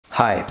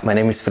Hi, my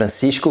name is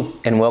Francisco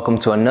and welcome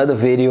to another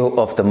video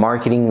of the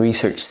Marketing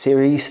Research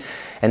series.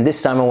 And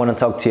this time I want to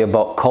talk to you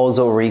about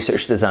causal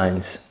research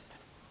designs.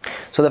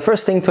 So the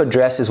first thing to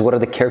address is what are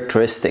the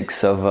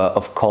characteristics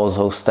of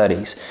causal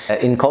studies.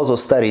 In causal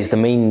studies, the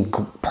main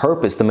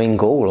purpose, the main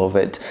goal of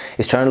it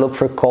is trying to look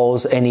for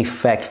cause and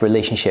effect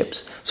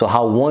relationships. So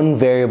how one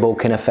variable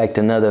can affect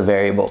another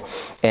variable.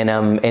 And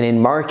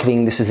in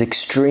marketing, this is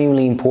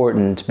extremely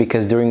important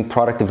because during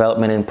product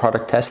development and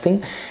product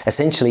testing,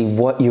 essentially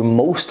what you're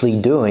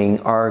mostly doing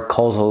are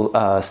causal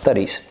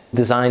studies.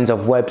 Designs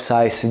of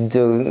websites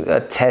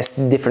to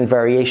test different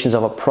variations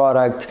of a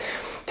product,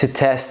 to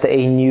test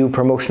a new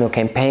promotional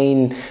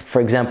campaign.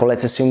 For example,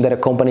 let's assume that a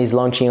company is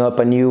launching up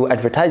a new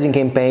advertising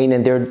campaign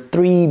and there are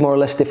three more or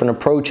less different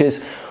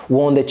approaches.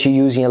 One that you're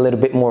using a little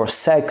bit more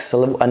sex,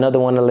 another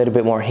one a little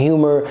bit more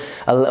humor,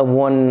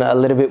 one a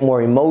little bit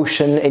more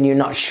emotion, and you're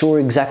not sure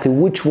exactly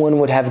which one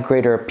would have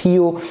greater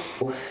appeal.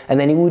 And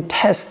then you would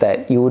test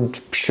that. You would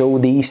show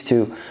these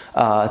to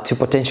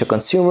potential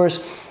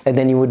consumers, and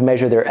then you would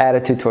measure their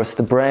attitude towards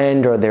the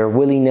brand or their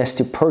willingness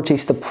to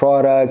purchase the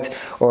product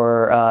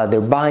or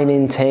their buying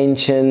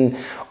intention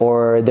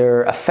or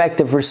their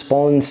effective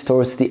response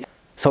towards the...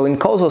 So in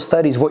causal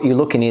studies, what you're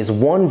looking is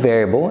one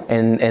variable,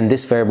 and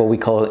this variable we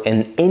call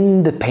an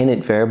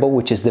independent variable,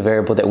 which is the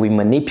variable that we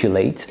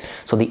manipulate.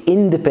 So the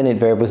independent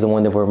variable is the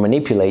one that we're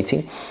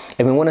manipulating,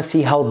 and we want to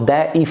see how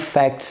that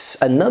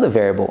affects another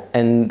variable,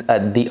 and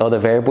the other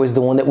variable is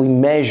the one that we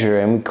measure,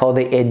 and we call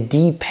it a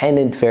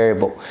dependent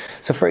variable.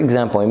 So for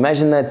example,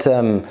 imagine that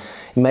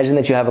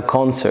you have a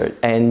concert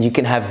and you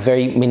can have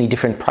very many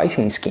different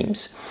pricing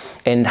schemes.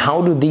 And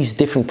how do these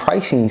different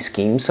pricing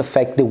schemes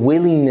affect the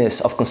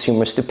willingness of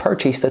consumers to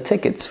purchase the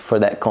tickets for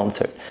that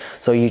concert?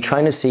 So you're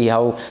trying to see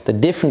how the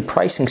different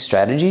pricing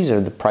strategies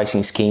or the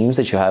pricing schemes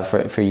that you have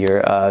for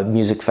your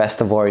music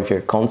festival or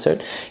your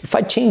concert. If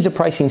I change the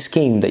pricing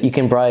scheme that you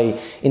can buy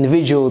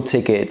individual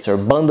tickets or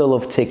bundle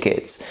of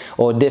tickets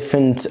or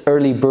different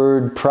early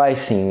bird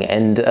pricing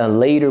and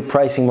later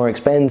pricing more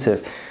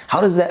expensive, how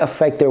does that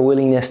affect their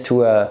willingness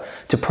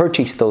to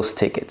purchase those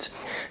tickets?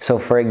 So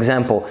for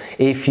example,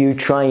 if you're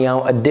trying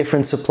out a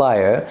different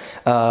supplier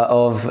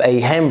of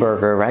a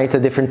hamburger, right, a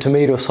different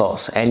tomato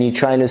sauce, and you're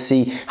trying to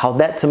see how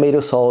that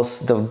tomato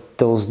sauce,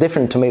 those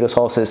different tomato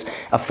sauces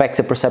affects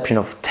the perception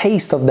of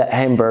taste of that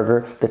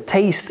hamburger, the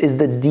taste is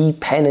the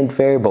dependent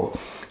variable.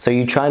 So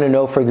you're trying to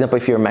know, for example,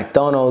 if you're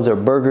McDonald's or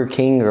Burger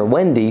King or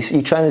Wendy's,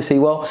 you're trying to say,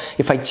 well,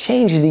 if I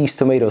change these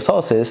tomato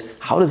sauces,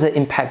 how does it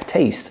impact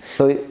taste?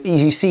 So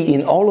you see,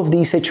 in all of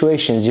these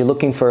situations, you're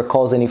looking for a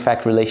cause and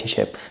effect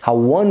relationship. How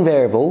one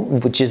variable,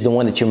 which is the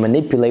one that you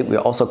manipulate, we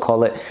also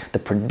call it the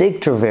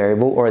predictor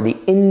variable or the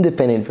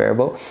independent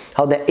variable,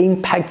 how that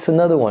impacts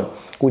another one,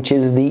 which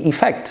is the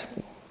effect,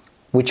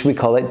 which we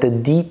call it the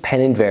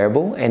dependent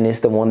variable, and is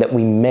the one that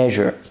we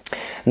measure.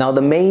 Now,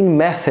 the main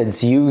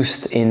methods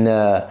used in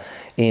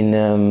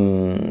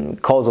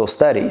causal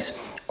studies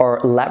are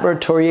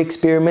laboratory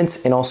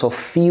experiments and also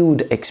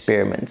field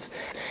experiments.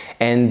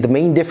 And the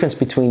main difference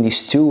between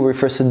these two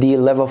refers to the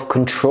level of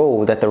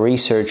control that the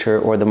researcher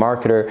or the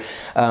marketer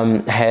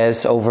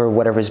has over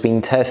whatever is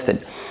being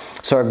tested.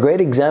 So a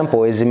great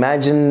example is,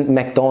 imagine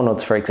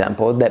McDonald's, for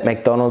example, that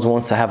McDonald's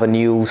wants to have a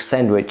new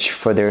sandwich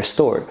for their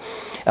store.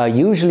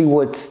 Usually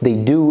what they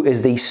do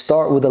is they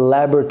start with a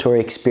laboratory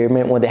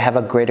experiment where they have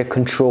a greater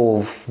control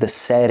of the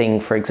setting,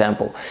 for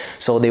example.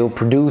 So they will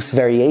produce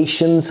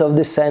variations of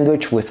the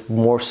sandwich with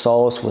more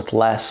sauce, with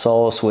less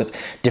sauce, with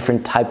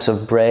different types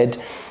of bread.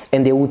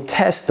 And they will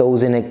test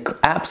those in an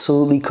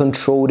absolutely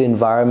controlled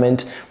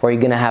environment where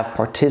you're gonna have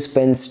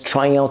participants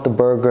trying out the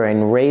burger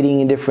and rating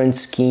in different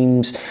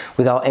schemes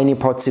without any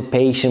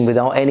participation,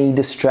 without any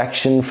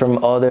distraction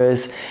from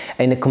others,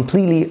 in a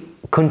completely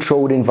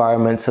controlled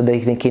environment so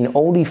they can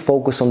only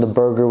focus on the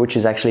burger which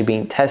is actually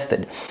being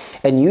tested.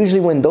 And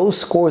usually when those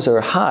scores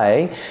are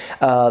high,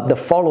 the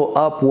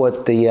follow-up,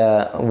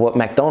 what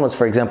McDonald's,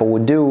 for example,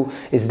 would do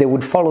is they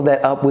would follow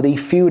that up with a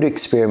field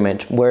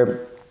experiment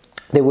where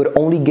they would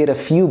only get a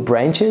few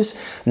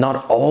branches,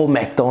 not all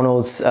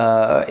McDonald's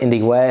in the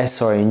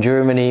US or in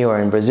Germany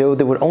or in Brazil.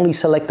 They would only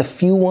select a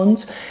few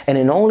ones, and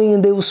then only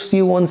in those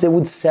few ones they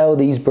would sell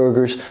these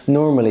burgers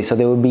normally. So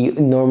they would be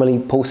normally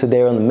posted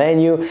there on the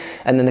menu,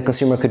 and then the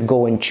consumer could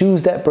go and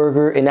choose that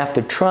burger, and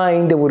after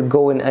trying, they would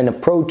go and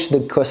approach the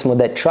customer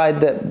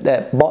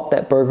that bought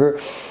that burger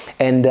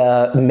and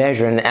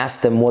measure and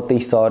ask them what they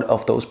thought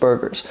of those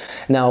burgers.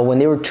 Now, when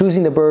they were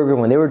choosing the burger,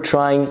 when they were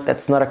trying,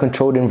 that's not a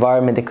controlled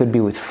environment. They could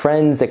be with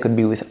friends, they could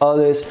be with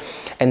others,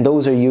 and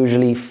those are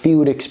usually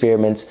field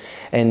experiments.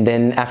 And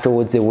then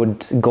afterwards, they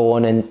would go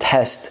on and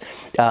test.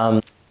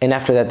 And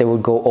after that, they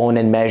would go on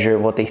and measure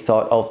what they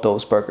thought of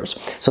those burgers.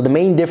 So the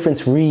main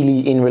difference really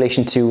in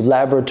relation to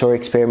laboratory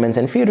experiments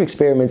and field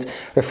experiments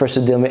refers to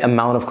the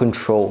amount of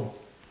control.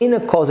 In a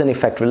cause and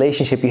effect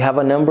relationship, you have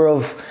a number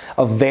of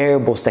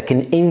variables that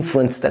can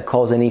influence the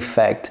cause and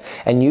effect.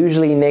 And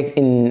usually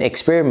in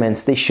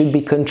experiments, they should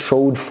be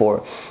controlled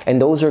for.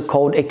 And those are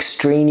called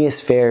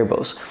extraneous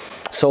variables.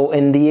 So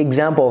in the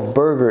example of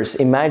burgers,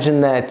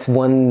 imagine that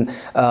when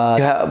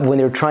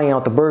they're trying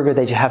out the burger,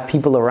 that you have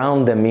people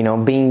around them, you know,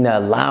 being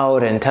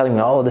loud and telling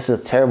them, oh, this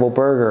is a terrible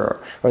burger,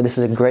 or this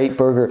is a great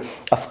burger.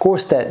 Of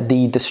course that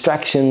the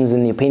distractions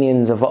and the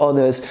opinions of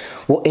others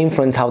will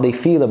influence how they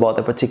feel about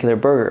the particular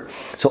burger.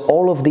 So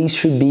all of these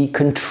should be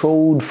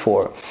controlled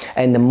for.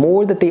 And the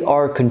more that they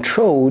are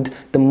controlled,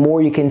 the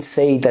more you can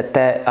say that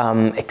that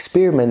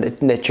experiment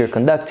that you're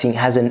conducting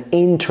has an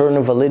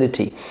internal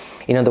validity.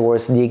 In other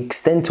words, the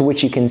extent to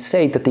which you can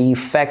say that the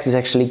effect is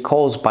actually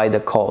caused by the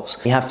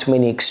cause. You have too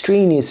many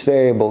extraneous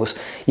variables.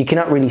 You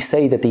cannot really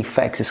say that the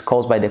effect is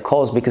caused by the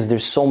cause because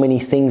there's so many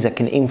things that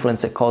can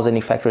influence the cause and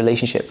effect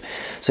relationship.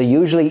 So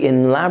usually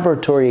in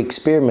laboratory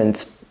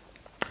experiments,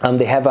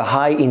 they have a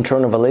high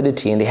internal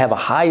validity, and they have a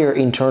higher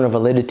internal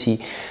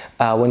validity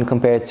when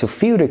compared to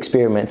field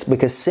experiments,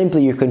 because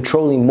simply you're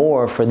controlling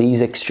more for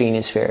these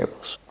extraneous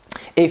variables.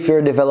 If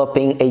you're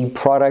developing a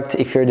product,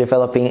 if you're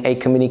developing a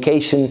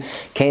communication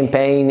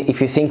campaign, if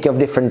you're thinking of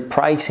different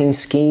pricing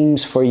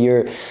schemes for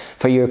your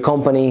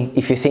company,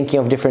 if you're thinking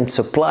of different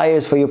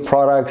suppliers for your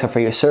products or for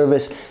your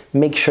service,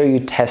 make sure you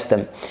test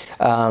them.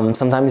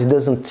 Sometimes it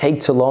doesn't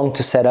take too long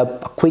to set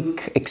up a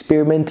quick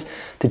experiment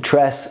to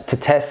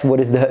test what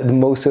is the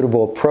most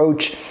suitable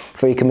approach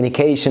for your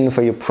communication,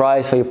 for your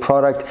price, for your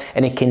product,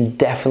 and it can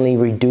definitely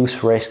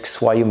reduce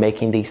risks while you're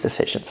making these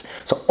decisions.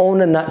 So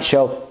in a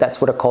nutshell,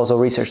 that's what a causal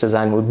research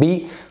design would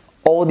be.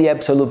 All the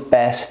absolute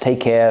best.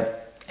 Take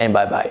care and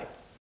bye-bye.